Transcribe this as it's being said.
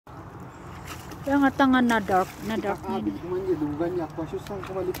Kaya nga tangan na dark na Abig man yun, lugan niya. Pasyos ang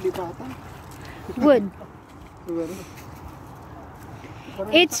kumaliplipatan. Wood.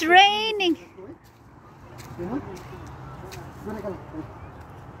 It's raining.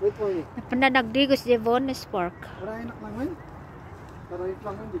 Wait for me. Napanadagdigos di Bowness Park. Wala enak lang man. Tarait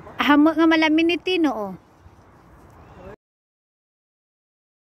lang man, di ba? Hamo nga malamin ni Tino, oh.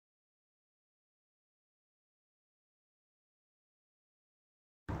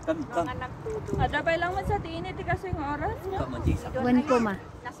 Ada lang man sa tiinit kasi ng oras mo. Wan ko ma.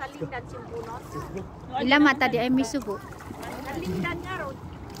 Nasa lindan si Bunot. Ila mata di ay misugo. Lindan nga ron.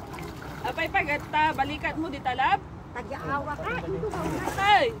 Apay pagata, balikat mo di talab. Tagya-awa ka.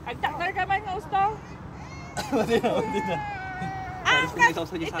 Ay, agtakar ka man nga gusto. Hindi na.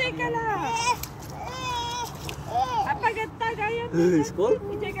 Ite ka lang. Apagata gaya mo. School?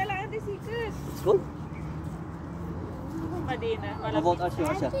 Ite ka lang ate sikus. School? Madina. About Asya,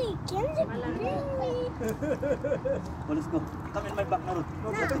 Asya. Well, let's go. Come in my back, Narut.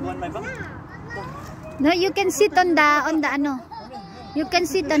 Go in my back. No, you can sit on the ano. You can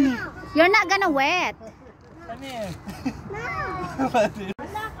sit on it. You're not gonna wet. Come here.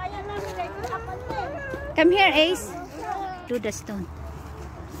 Come here, Ace. To the stone.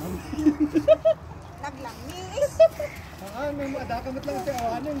 May madakamot lang sa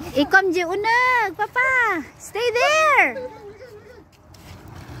awanin. Ikom di unag, Papa. Stay there.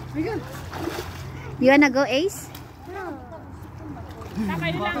 You wanna go, Ace?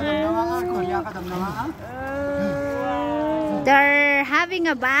 They're having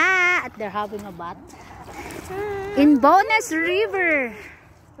a bath. They're having a bath in Bowness River.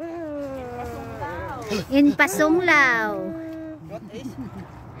 In Pasunglao.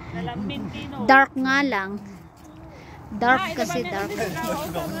 Dark nga lang. Dark kasi dark.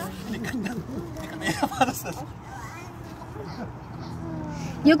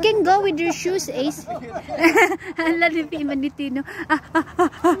 You can go with your shoes, Ace. Hala ni Piman ni Tino.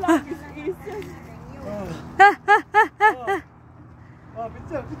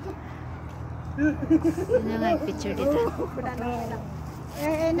 Picture. Ano nga yung picture dito?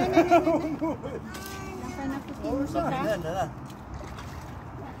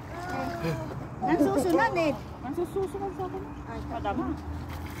 Nagsusunod eh. Nagsusunod sa akin. Ay, padama.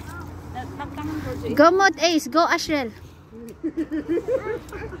 Go Mot Ace, go Ashrel.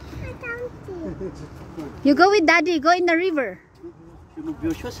 You go with Daddy, go in the river.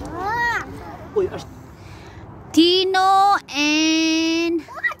 Tino and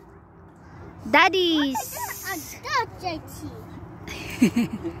Daddy's.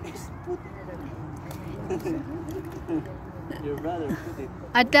 Your brother put it.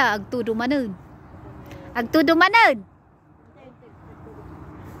 Ada, agtudo manon. Agtudo manon.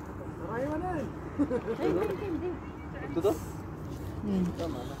 Ito?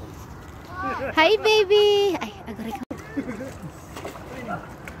 Hi baby. Ay, agari ka.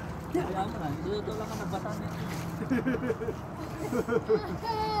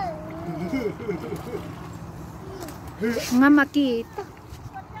 Nga makita.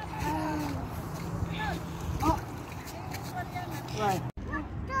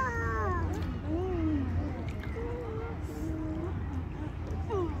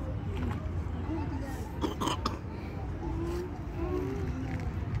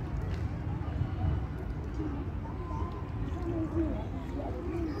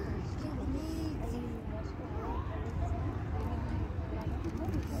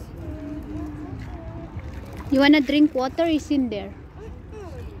 You wanna drink water? Is in there.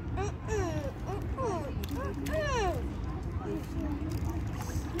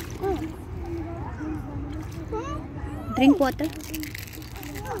 Drink water.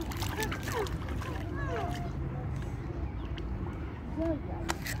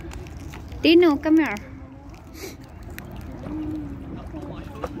 Tino, come here.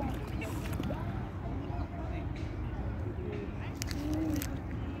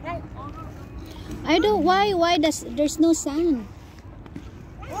 I don't. Why there's no sun?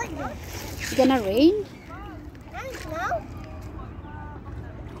 It's gonna rain? No.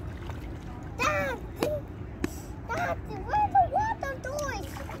 Daddy, where's the water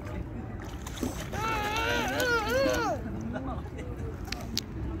toys?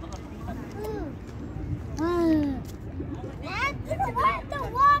 Daddy, where's the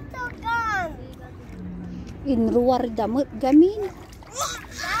water gone? In luar damut gamin.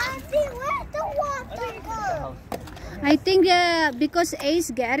 Daddy, where's the water gone? I think because Ace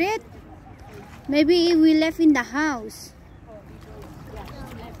got it, maybe we left in the house.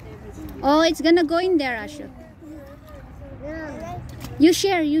 Oh, it's gonna go in there, Asha. You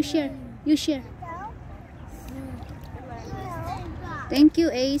share. Thank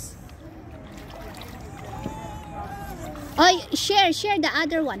you, Ace. Oh, share the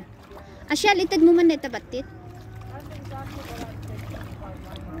other one. Asya, litad mo man na itabatit.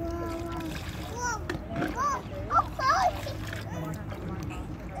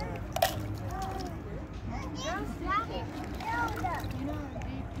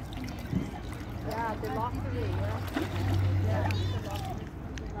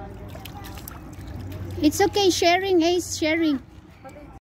 It's okay, sharing, Ace, sharing.